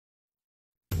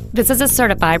This is a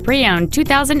certified pre-owned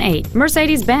 2008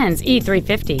 Mercedes-Benz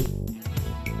E350.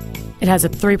 It has a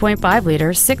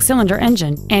 3.5-liter six-cylinder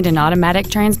engine and an automatic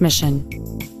transmission.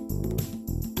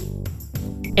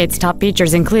 Its top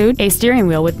features include a steering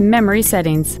wheel with memory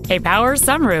settings, a power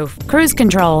sunroof, cruise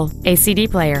control, a CD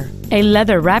player, a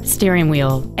leather-wrapped steering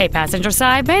wheel, a passenger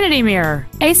side vanity mirror,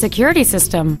 a security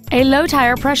system, a low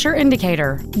tire pressure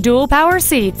indicator, dual power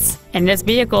seats, and this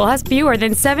vehicle has fewer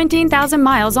than 17,000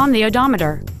 miles on the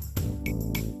odometer.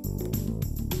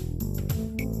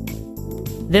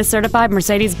 This certified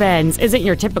Mercedes-Benz isn't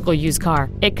your typical used car.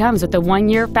 It comes with a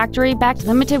 1-year factory-backed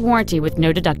limited warranty with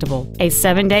no deductible, a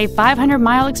 7-day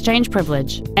 500-mile exchange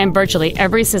privilege, and virtually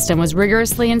every system was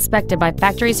rigorously inspected by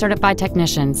factory-certified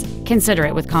technicians. Consider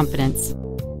it with confidence.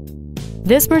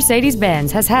 This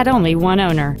Mercedes-Benz has had only one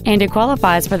owner, and it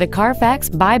qualifies for the Carfax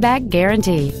buyback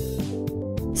guarantee.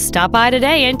 Stop by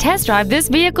today and test drive this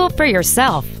vehicle for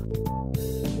yourself.